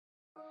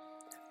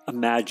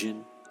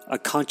Imagine a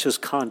conscious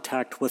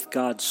contact with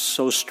God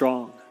so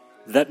strong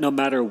that no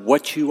matter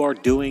what you are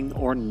doing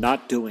or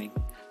not doing,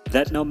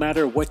 that no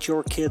matter what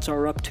your kids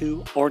are up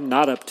to or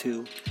not up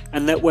to,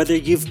 and that whether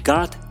you've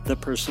got the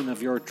person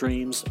of your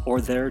dreams or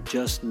they're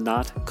just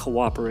not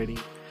cooperating,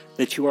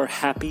 that you are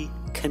happy,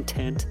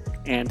 content,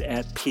 and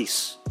at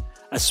peace.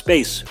 A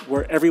space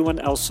where everyone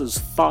else's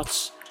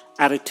thoughts,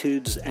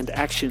 attitudes, and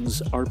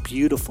actions are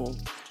beautiful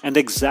and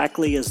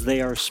exactly as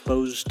they are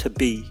supposed to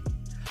be.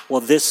 Well,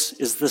 this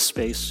is the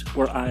space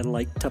where I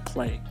like to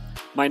play.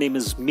 My name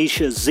is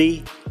Misha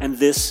Z, and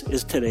this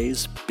is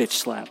today's Bitch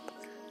Slap.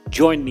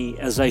 Join me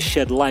as I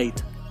shed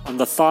light on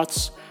the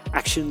thoughts,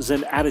 actions,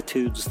 and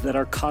attitudes that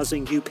are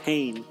causing you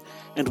pain,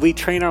 and we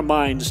train our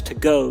minds to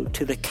go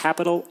to the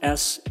capital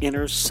S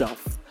inner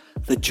self,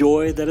 the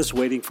joy that is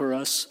waiting for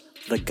us,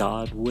 the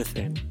God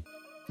within.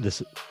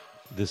 This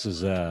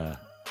is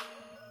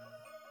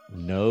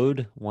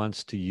Node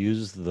wants to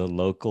use the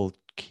local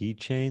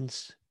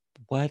keychains.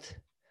 What?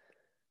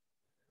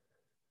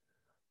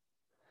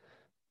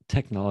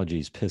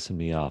 Technology's pissing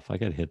me off. I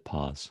got to hit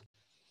pause.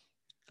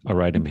 All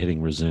right, I'm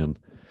hitting resume.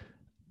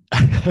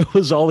 I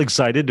was all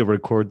excited to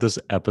record this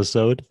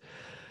episode.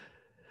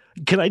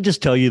 Can I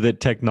just tell you that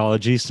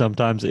technology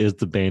sometimes is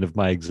the bane of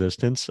my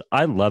existence?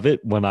 I love it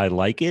when I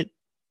like it.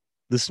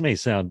 This may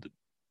sound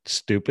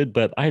stupid,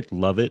 but I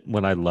love it,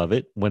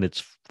 when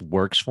it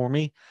works for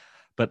me.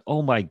 But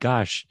oh my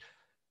gosh,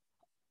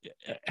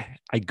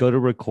 I go to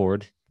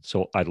record.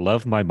 So I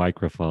love my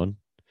microphone.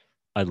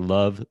 I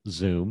love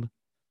Zoom.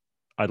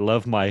 I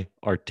love my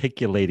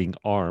articulating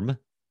arm.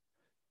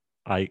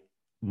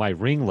 My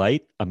ring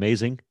light,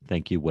 amazing.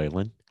 Thank you,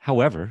 Waylon.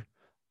 However,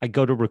 I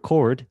go to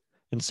record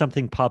and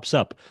something pops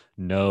up.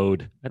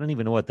 Node. I don't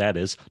even know what that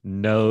is.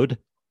 Node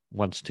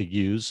wants to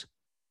use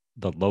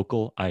the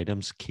local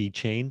items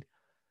keychain.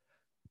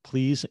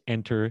 Please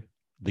enter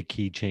the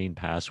keychain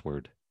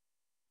password.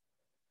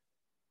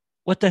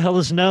 What the hell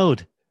is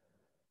Node?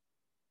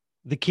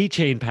 The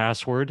keychain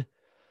password?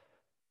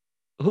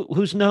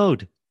 Who's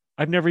Node?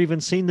 I've never even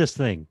seen this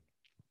thing.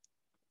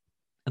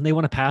 And they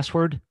want a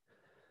password?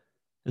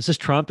 Is this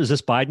Trump? Is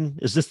this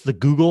Biden? Is this the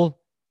Google?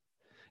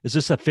 Is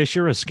this a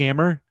Fisher, a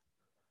scammer?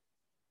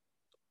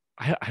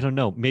 I don't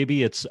know.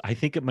 Maybe I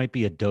think it might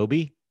be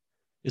Adobe.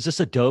 Is this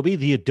Adobe?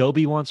 The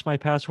Adobe wants my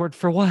password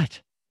for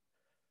what?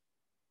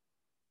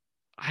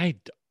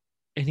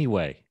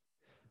 Anyway,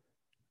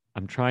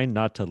 I'm trying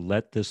not to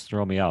let this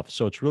throw me off.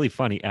 So it's really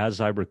funny as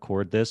I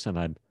record this and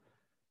I'm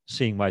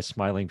seeing my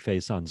smiling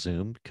face on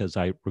Zoom because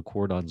I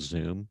record on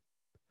Zoom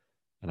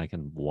and I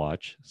can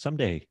watch.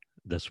 Someday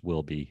this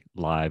will be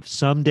live.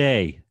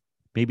 Someday,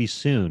 maybe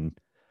soon,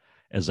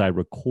 as I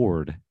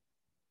record,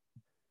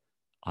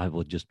 I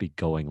will just be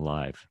going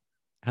live.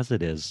 As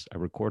it is, I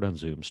record on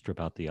Zoom, strip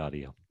out the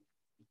audio.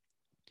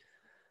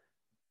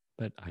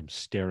 But I'm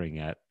staring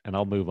at, and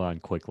I'll move on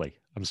quickly.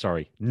 I'm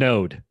sorry,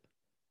 Node.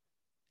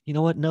 You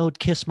know what, Node?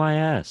 Kiss my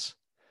ass.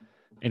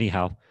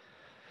 Anyhow,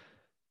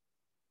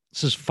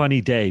 this is a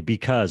funny day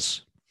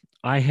because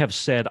I have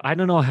said, I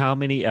don't know how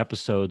many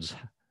episodes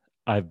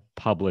I've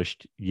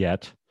published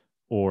yet,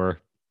 or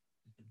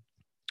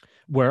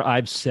where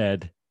I've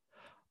said,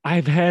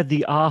 I've had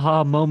the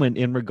aha moment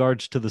in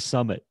regards to the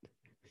summit.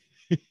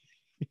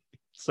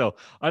 So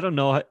I don't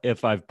know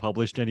if I've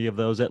published any of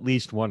those, at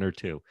least one or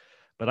two.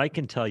 But I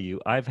can tell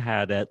you, I've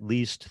had at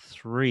least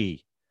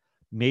 3,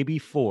 maybe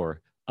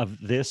 4 of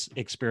this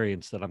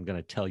experience that I'm going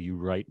to tell you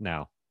right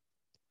now.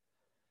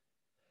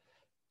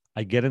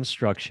 I get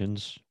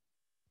instructions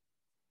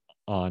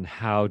on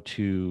how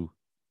to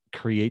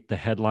create the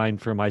headline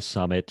for my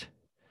summit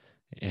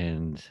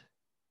and,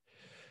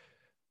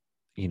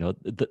 you know,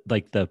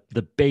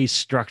 the base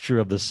structure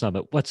of the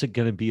summit. What's it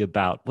going to be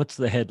about? What's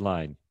the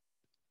headline?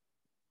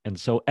 And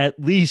so at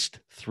least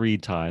 3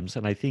 times,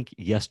 and I think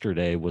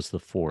yesterday was the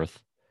 4th,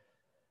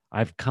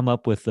 I've come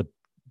up with a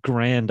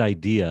grand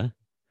idea,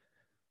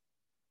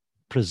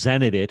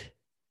 presented it,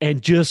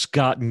 and just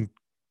gotten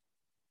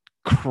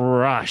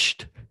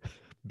crushed,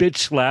 bitch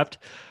slapped,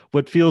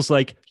 what feels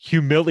like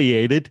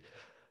humiliated.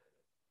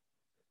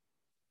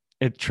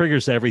 It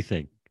triggers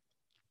everything.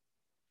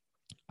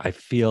 I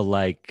feel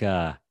like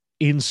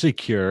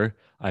insecure.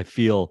 I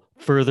feel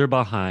further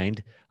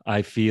behind.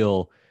 I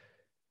feel,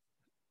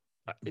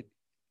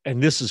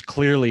 and this is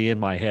clearly in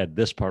my head,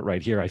 this part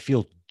right here, I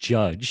feel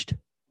judged,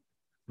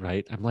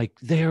 right? I'm like,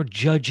 they're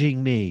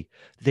judging me.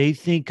 They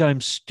think I'm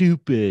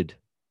stupid.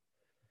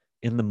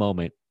 In the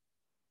moment,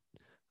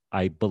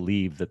 I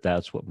believe that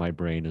that's what my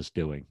brain is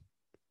doing.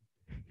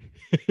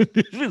 It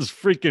is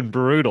freaking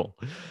brutal.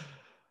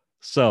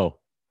 So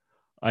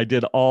I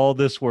did all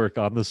this work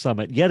on the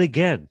summit yet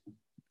again.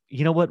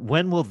 You know what?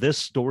 When will this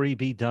story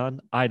be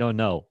done? I don't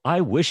know.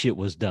 I wish it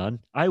was done.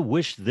 I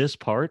wish this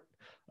part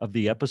of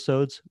the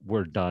episodes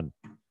were done.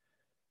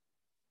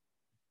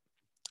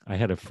 I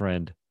had a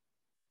friend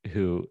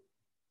who,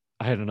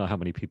 I don't know how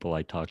many people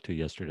I talked to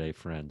yesterday,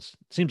 friends.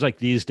 It seems like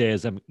these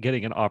days I'm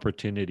getting an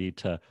opportunity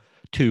to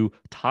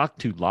talk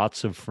to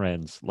lots of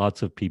friends,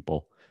 lots of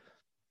people.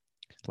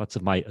 lots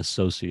of my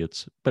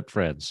associates, but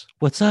friends,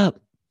 what's up?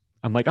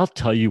 I'm like, I'll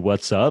tell you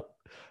what's up.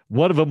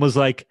 One of them was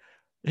like,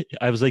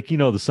 I was like,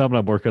 the summit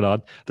I'm working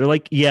on. They're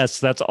like, yes,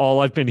 that's all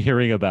I've been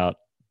hearing about.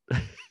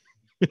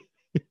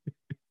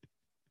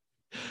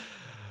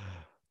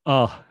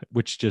 Oh,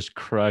 which just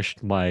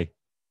crushed my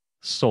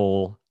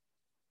soul.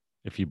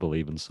 If you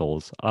believe in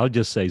souls, I'll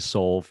just say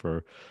soul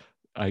for,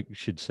 I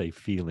should say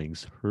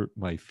feelings, hurt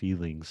my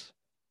feelings.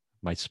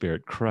 My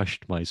spirit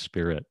crushed my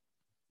spirit.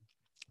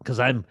 Because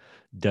I'm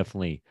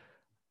definitely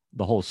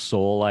the whole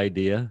soul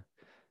idea.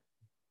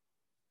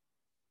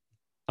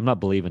 I'm not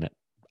believing it.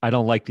 I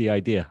don't like the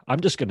idea. I'm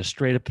just going to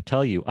straight up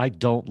tell you, I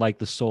don't like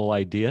the soul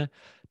idea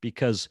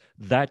because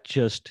that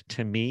just,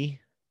 to me,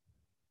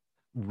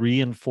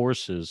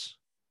 reinforces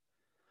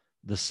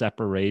the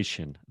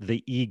separation,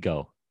 the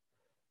ego.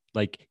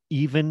 Like,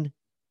 even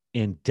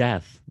in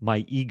death,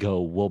 my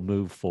ego will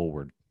move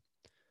forward.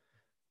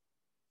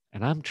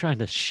 And I'm trying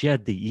to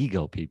shed the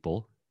ego,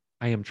 people.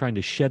 I am trying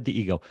to shed the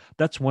ego.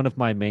 That's one of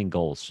my main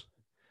goals.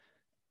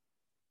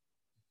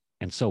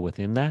 And so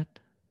within that,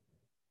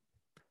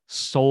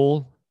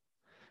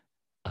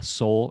 a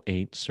soul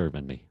ain't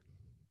serving me.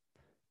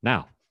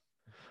 Now,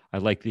 I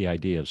like the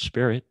idea of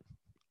spirit.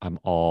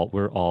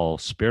 We're all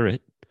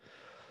spirit.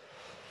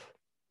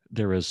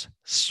 There is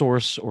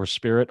source or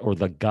spirit or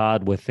the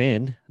God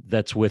within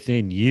that's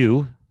within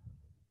you.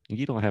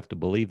 You don't have to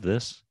believe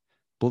this.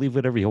 Believe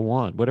whatever you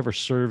want, whatever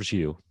serves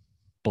you,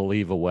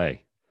 believe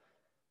away.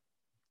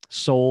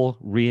 Soul,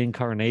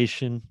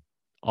 reincarnation,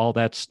 all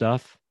that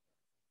stuff,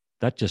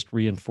 that just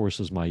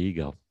reinforces my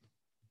ego.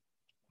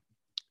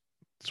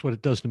 That's what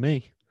it does to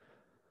me.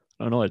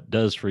 I don't know what it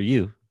does for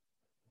you.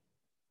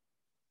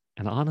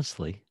 And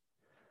honestly,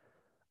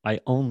 I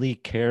only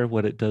care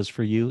what it does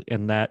for you,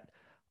 and that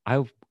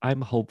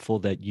I'm hopeful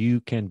that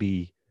you can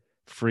be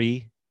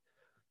free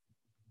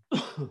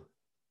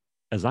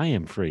as I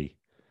am free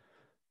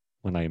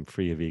when I am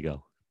free of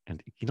ego.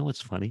 And you know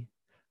what's funny?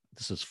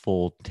 This is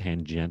full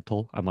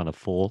tangential. I'm on a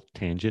full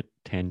tangent.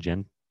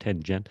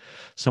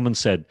 Someone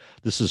said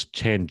this is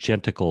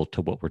tangential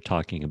to what we're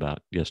talking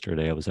about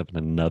yesterday. I was having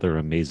another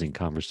amazing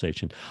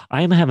conversation.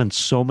 I am having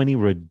so many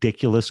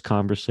ridiculous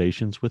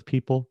conversations with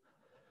people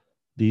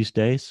these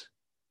days.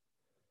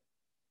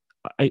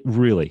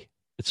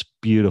 It's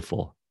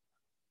beautiful.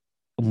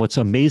 And what's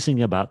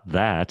amazing about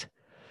that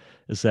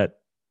is that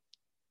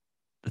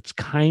it's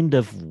kind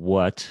of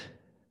what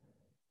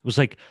it was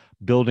like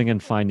building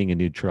and finding a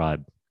new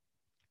tribe.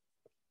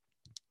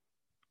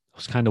 I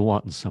was kind of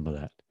wanting some of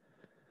that.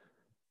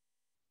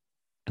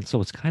 And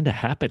so it's kind of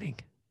happening.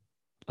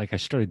 Like I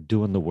started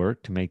doing the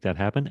work to make that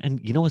happen. And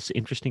you know what's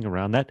interesting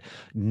around that?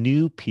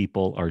 New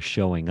people are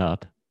showing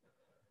up.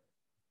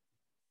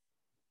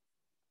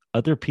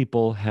 Other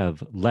people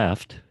have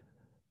left.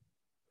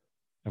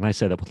 And I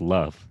say that with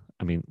love.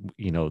 I mean,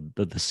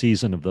 the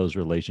season of those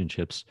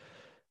relationships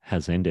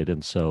has ended.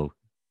 And so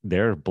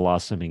they're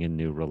blossoming in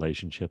new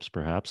relationships,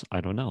 perhaps.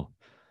 I don't know.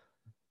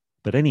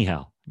 But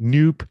anyhow,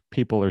 new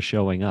people are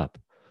showing up,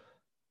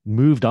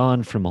 moved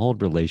on from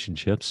old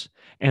relationships.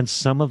 And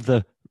some of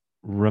the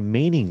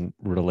remaining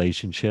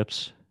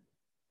relationships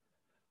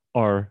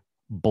are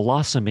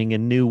blossoming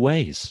in new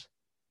ways.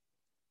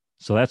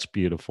 So that's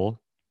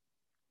beautiful.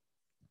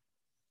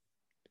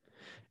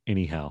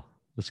 Anyhow,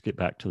 let's get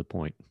back to the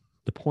point.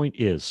 The point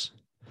is,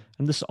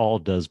 and this all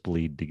does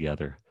bleed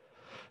together,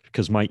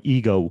 because my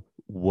ego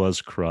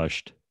was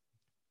crushed.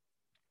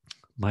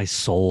 My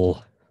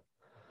soul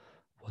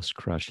was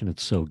crushed, and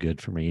it's so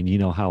good for me. And you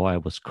know how I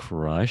was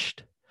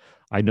crushed?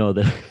 I know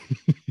that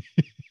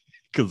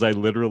because I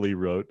literally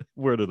wrote,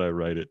 where did I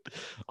write it?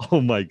 Oh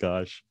my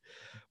gosh.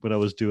 When I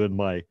was doing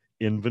my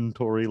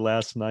inventory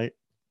last night,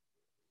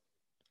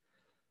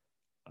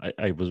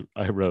 I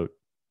wrote,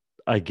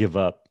 I give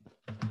up.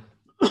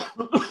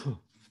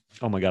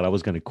 Oh my God, I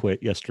was going to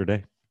quit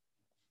yesterday.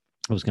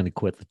 I was going to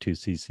quit the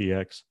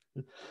 2CCX.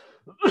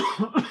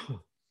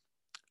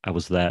 I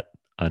was that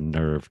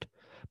unnerved.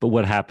 But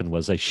what happened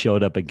was I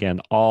showed up again,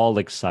 all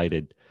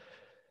excited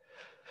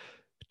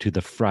to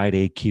the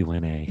Friday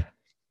Q&A.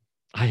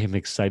 I am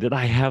excited.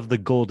 I have the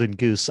golden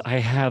goose. I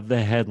have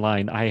the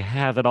headline. I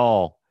have it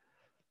all.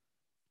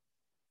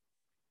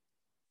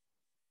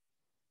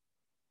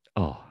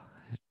 Oh,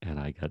 and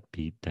I got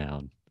beat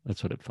down.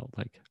 That's what it felt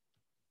like.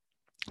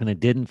 And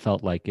it didn't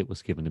felt like it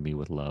was given to me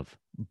with love,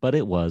 but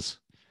it was.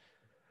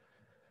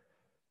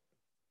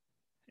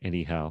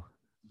 Anyhow,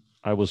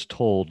 I was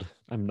told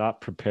I'm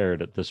not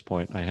prepared at this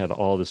point. I had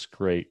all this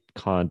great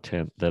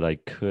content that I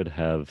could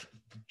have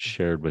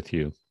shared with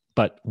you.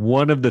 But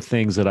one of the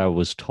things that I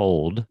was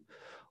told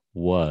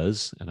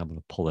was, and I'm going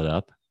to pull it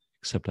up,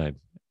 except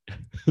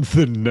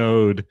the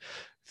node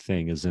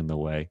thing is in the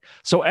way.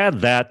 So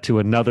add that to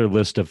another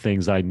list of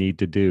things I need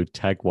to do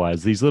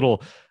tech-wise. These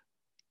little,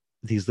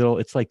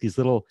 it's like these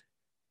little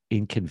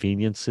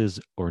inconveniences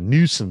or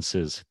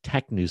nuisances,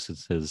 tech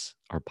nuisances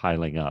are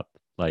piling up.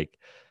 Like,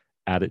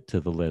 add it to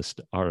the list.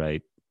 All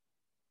right,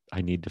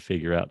 I need to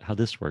figure out how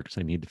this works.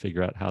 I need to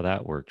figure out how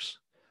that works.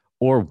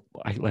 Or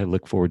I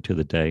look forward to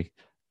the day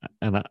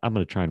and I'm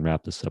going to try and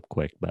wrap this up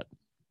quick, but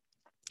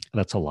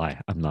that's a lie.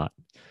 I'm not.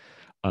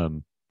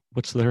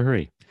 What's the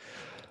hurry?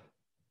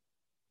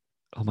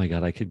 Oh my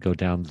God, I could go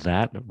down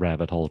that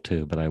rabbit hole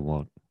too, but I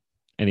won't.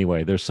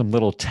 Anyway, there's some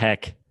little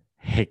tech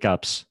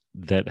hiccups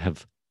that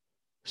have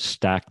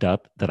stacked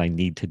up that I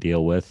need to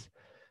deal with.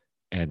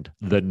 And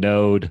the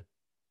node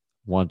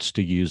wants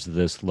to use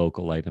this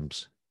local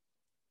items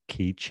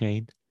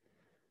keychain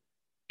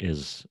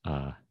is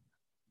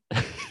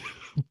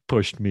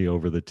pushed me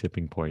over the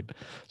tipping point.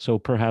 So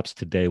perhaps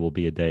today will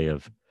be a day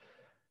of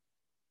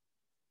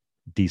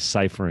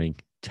deciphering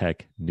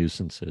tech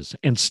nuisances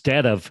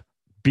instead of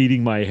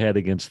beating my head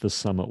against the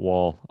summit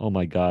wall. Oh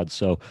my God.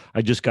 So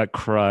I just got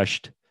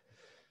crushed.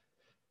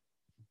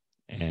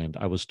 And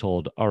I was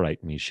told, all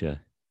right,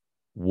 Misha,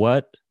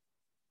 what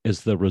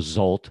is the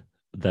result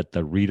that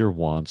the reader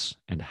wants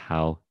and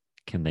how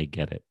can they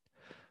get it?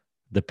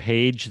 The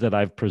page that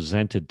I've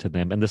presented to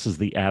them, and this is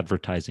the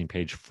advertising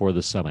page for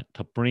the summit,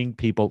 to bring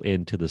people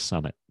into the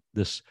summit,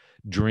 this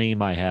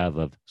dream I have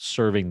of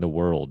serving the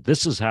world.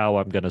 This is how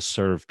I'm going to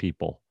serve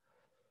people.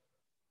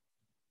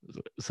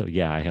 So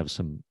yeah, I have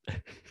some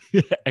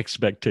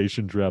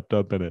expectations wrapped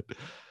up in it.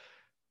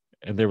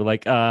 And they were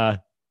like,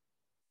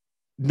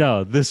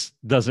 no, this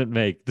does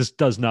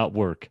not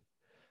work.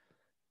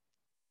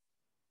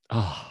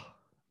 Oh,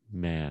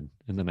 man.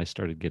 And then I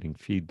started getting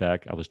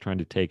feedback. I was trying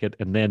to take it.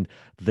 And then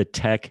the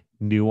tech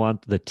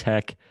nuance,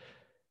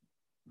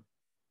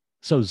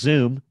 So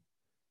Zoom,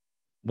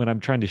 when I'm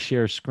trying to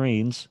share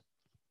screens,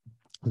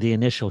 the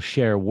initial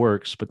share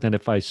works. But then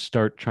if I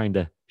start trying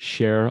to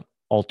share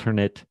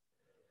alternate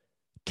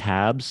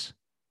tabs,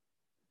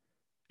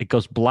 it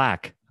goes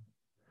black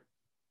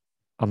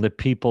on the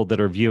people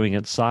that are viewing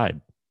its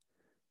side.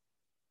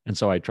 And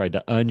so I tried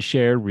to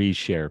unshare,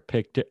 reshare,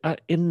 picked it,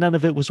 and none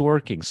of it was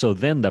working. So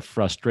then the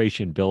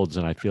frustration builds,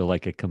 and I feel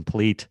like a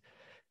complete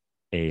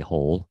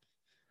a-hole.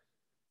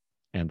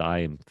 And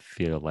I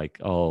feel like,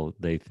 oh,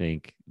 they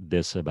think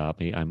this about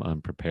me. I'm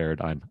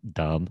unprepared. I'm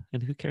dumb.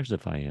 And who cares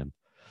if I am?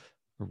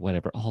 Or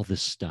whatever, all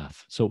this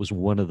stuff. So it was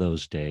one of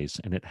those days.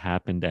 And it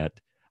happened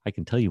I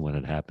can tell you when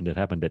it happened. It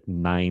happened at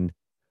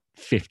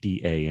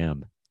 9:50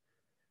 a.m.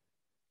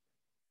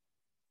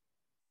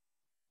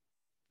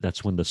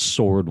 That's when the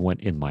sword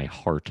went in my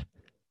heart.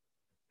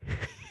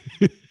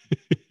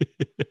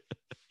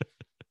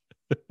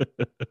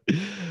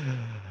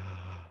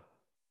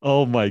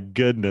 Oh my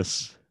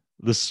goodness.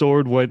 The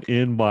sword went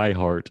in my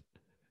heart.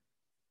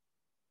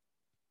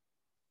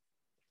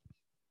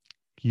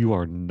 You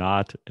are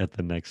not at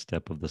the next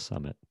step of the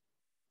summit.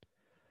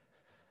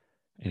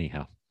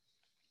 Anyhow,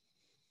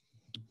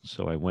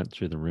 so I went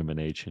through the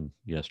rumination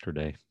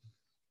yesterday,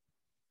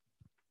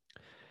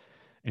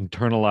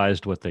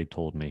 internalized what they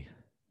told me,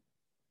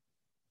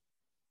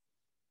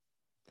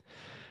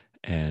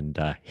 and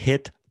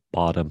hit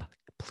bottom.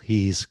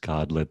 Please,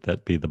 God, let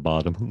that be the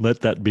bottom.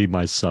 Let that be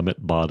my summit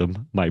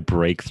bottom, my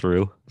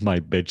breakthrough, my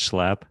bitch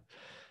slap.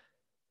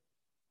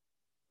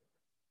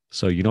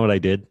 So you know what I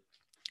did?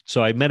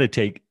 So I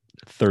meditate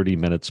 30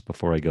 minutes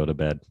before I go to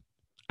bed.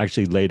 I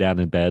actually lay down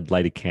in bed,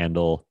 light a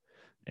candle,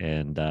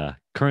 and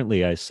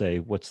currently I say,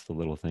 what's the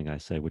little thing I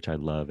say, which I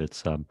love?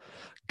 It's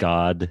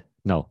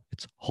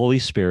it's Holy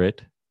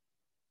Spirit.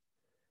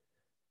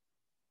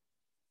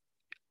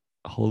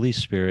 Holy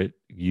Spirit,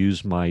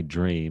 use my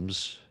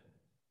dreams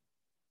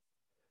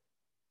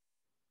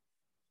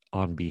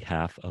on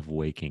behalf of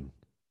waking.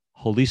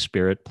 Holy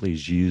Spirit,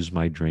 please use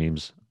my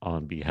dreams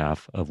on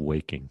behalf of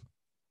waking.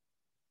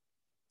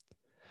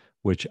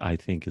 Which I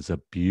think is a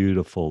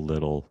beautiful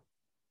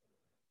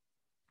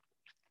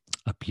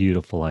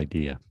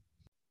idea.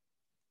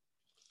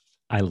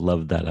 I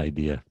love that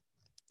idea.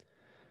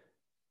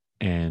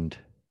 And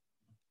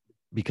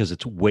because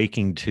it's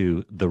waking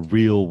to the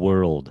real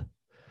world,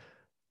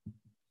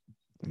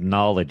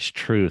 knowledge,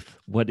 truth.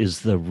 What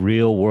is the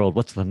real world?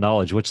 What's the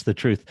knowledge? What's the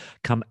truth?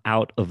 Come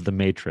out of the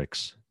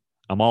matrix.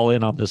 I'm all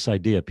in on this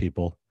idea,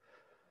 people.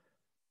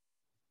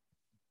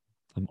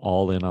 I'm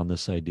all in on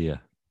this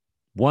idea.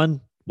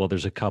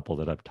 There's a couple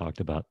that I've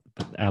talked about,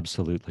 but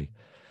absolutely.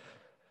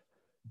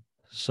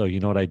 So you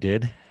know what I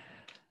did?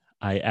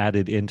 I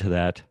added into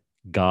that,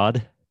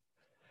 God,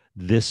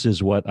 this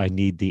is what I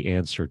need the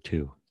answer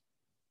to.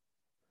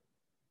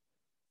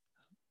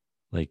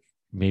 Like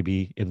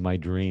maybe in my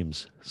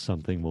dreams,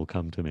 something will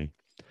come to me.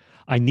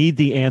 I need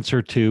the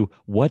answer to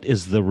what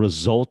is the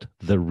result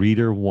the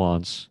reader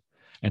wants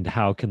and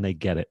how can they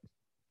get it?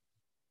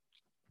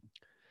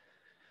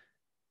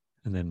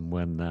 And then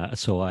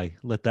so I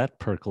let that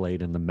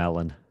percolate in the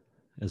melon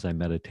as I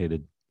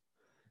meditated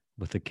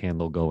with the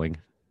candle going.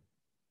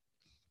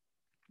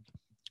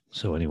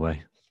 So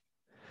anyway,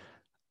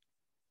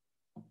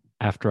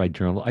 after I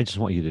journal, I just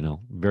want you to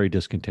know, very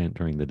discontent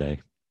during the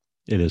day.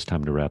 It is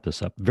time to wrap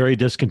this up. Very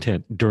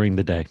discontent during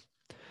the day.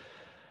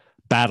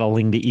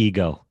 Battling the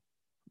ego.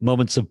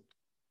 Moments of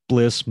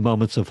bliss,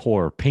 moments of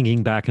horror,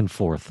 pinging back and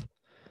forth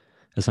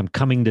as I'm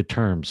coming to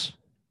terms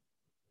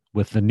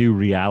with the new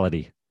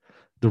reality,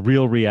 the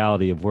real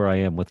reality of where I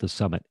am with the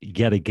summit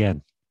yet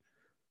again.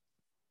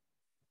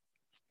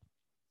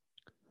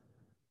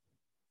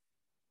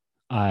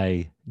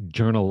 I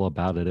journal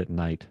about it at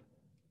night.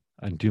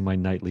 I do my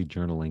nightly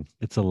journaling.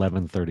 It's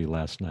 11:30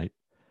 last night.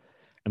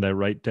 And I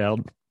write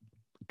down,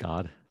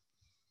 God,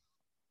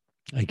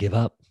 I give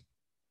up.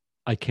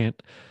 I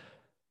can't.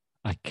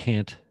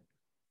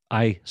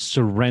 I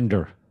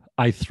surrender.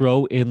 I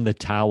throw in the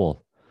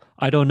towel.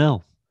 I don't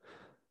know.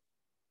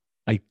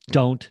 I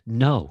don't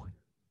know.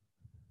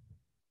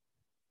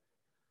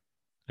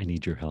 I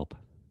need your help.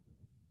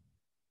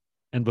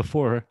 And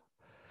before,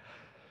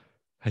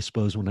 I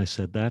suppose when I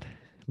said that,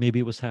 maybe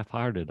it was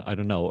half-hearted. I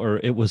don't know. Or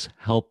it was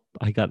help.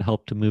 I got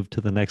help to move to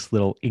the next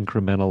little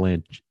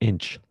incremental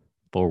inch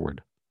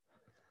forward.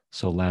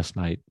 So last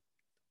night,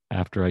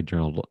 after I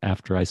journaled,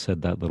 after I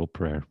said that little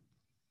prayer,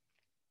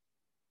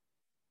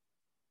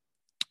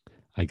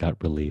 I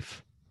got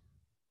relief.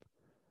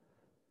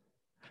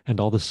 And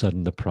all of a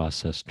sudden, the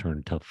process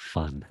turned to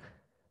fun.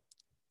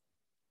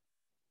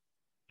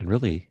 And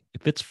really,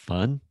 if it's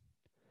fun,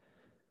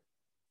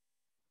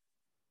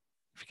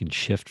 if you can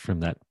shift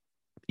from that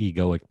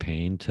egoic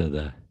pain to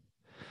the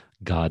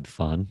God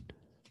fun,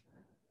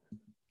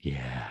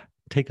 yeah,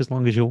 take as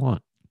long as you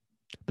want.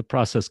 The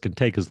process can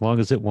take as long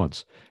as it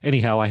wants.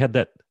 Anyhow, I had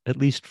that at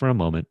least for a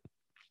moment.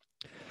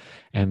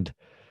 And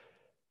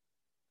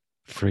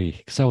free,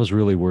 because I was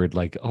really worried,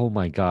 like, oh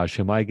my gosh,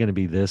 am I going to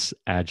be this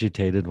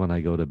agitated when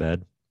I go to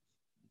bed?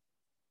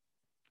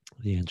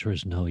 The answer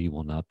is no, you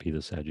will not be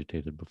this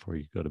agitated before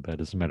you go to bed.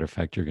 As a matter of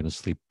fact, you're going to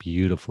sleep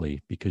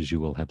beautifully because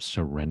you will have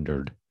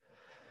surrendered.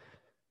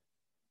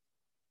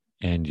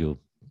 And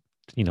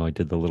I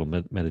did the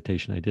little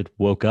meditation I did,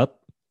 woke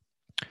up,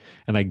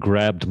 and I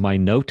grabbed my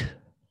note.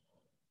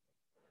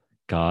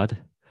 God,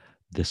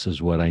 this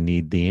is what I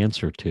need the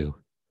answer to,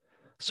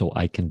 so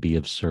I can be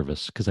of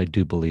service, because I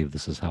do believe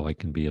this is how I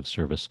can be of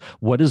service.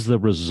 What is the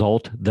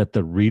result that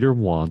the reader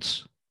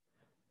wants,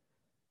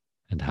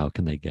 and how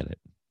can they get it?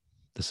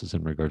 This is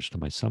in regards to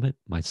my summit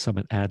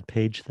ad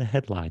page, the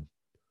headline.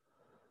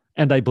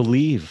 And I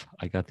believe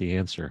I got the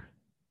answer.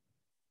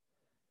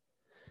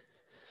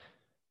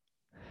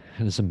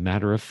 And as a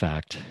matter of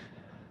fact,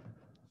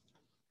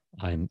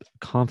 I'm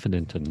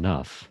confident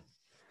enough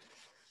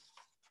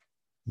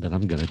that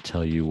I'm going to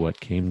tell you what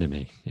came to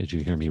me as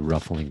you hear me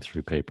ruffling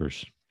through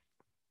papers.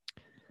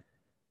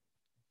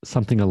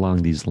 Something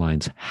along these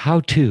lines: how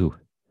to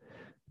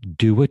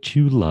do what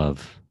you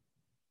love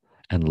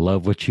and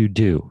love what you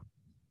do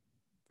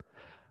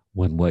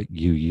when what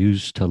you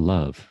used to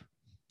love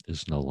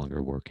is no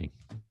longer working.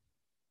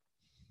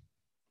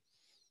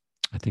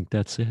 I think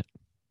that's it.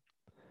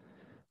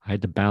 I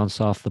had to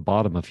bounce off the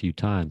bottom a few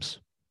times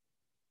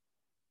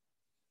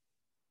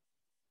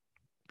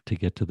to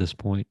get to this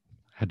point.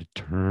 I had to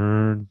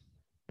turn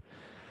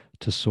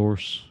to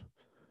source.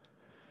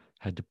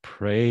 I had to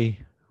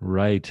pray,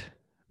 write,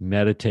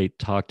 meditate,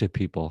 talk to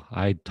people.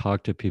 I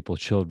talked to people,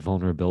 showed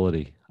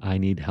vulnerability. I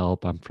need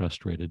help. I'm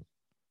frustrated.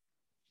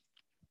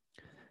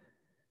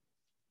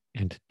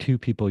 And 2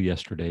 people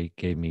yesterday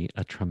gave me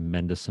a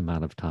tremendous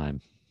amount of time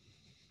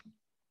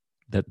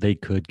that they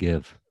could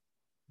give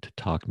to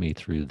talk me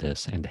through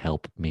this and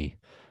help me.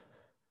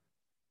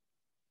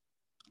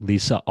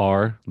 Lisa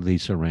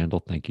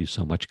Randall, thank you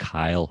so much.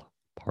 Kyle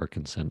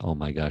Parkinson, oh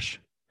my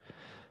gosh.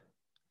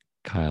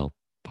 Kyle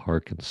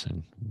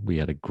Parkinson, we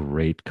had a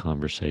great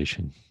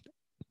conversation.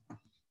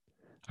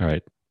 All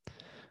right,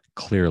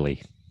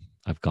 clearly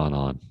I've gone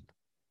on.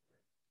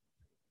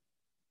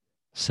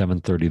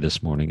 7:30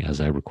 this morning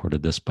as I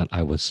recorded this, but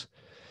I was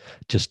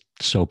just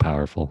so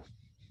powerful.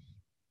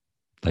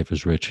 Life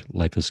is rich,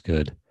 life is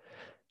good.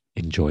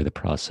 Enjoy the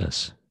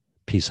process.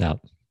 Peace out.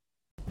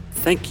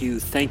 Thank you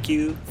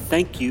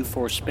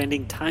for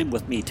spending time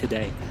with me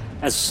today.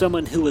 As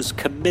someone who is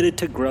committed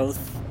to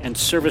growth and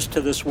service to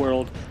this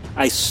world,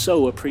 I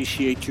so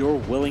appreciate your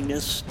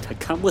willingness to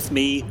come with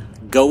me,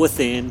 go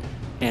within,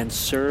 and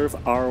serve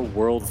our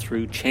world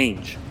through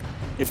change.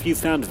 If you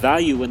found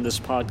value in this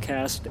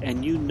podcast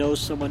and you know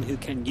someone who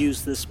can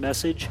use this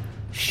message,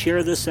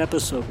 share this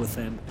episode with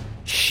them.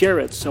 Share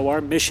it so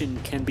our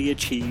mission can be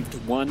achieved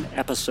one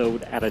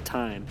episode at a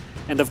time.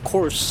 And of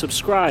course,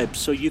 subscribe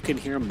so you can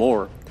hear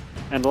more.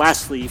 And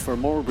lastly, for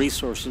more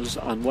resources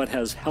on what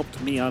has helped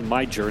me on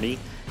my journey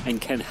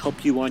and can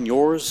help you on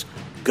yours,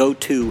 go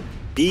to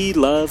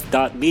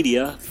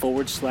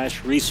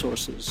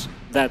belove.media/resources.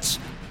 That's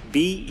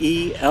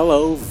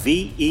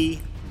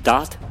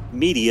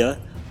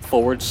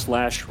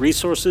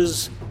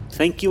BELOVE.media/resources.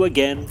 Thank you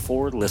again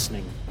for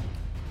listening.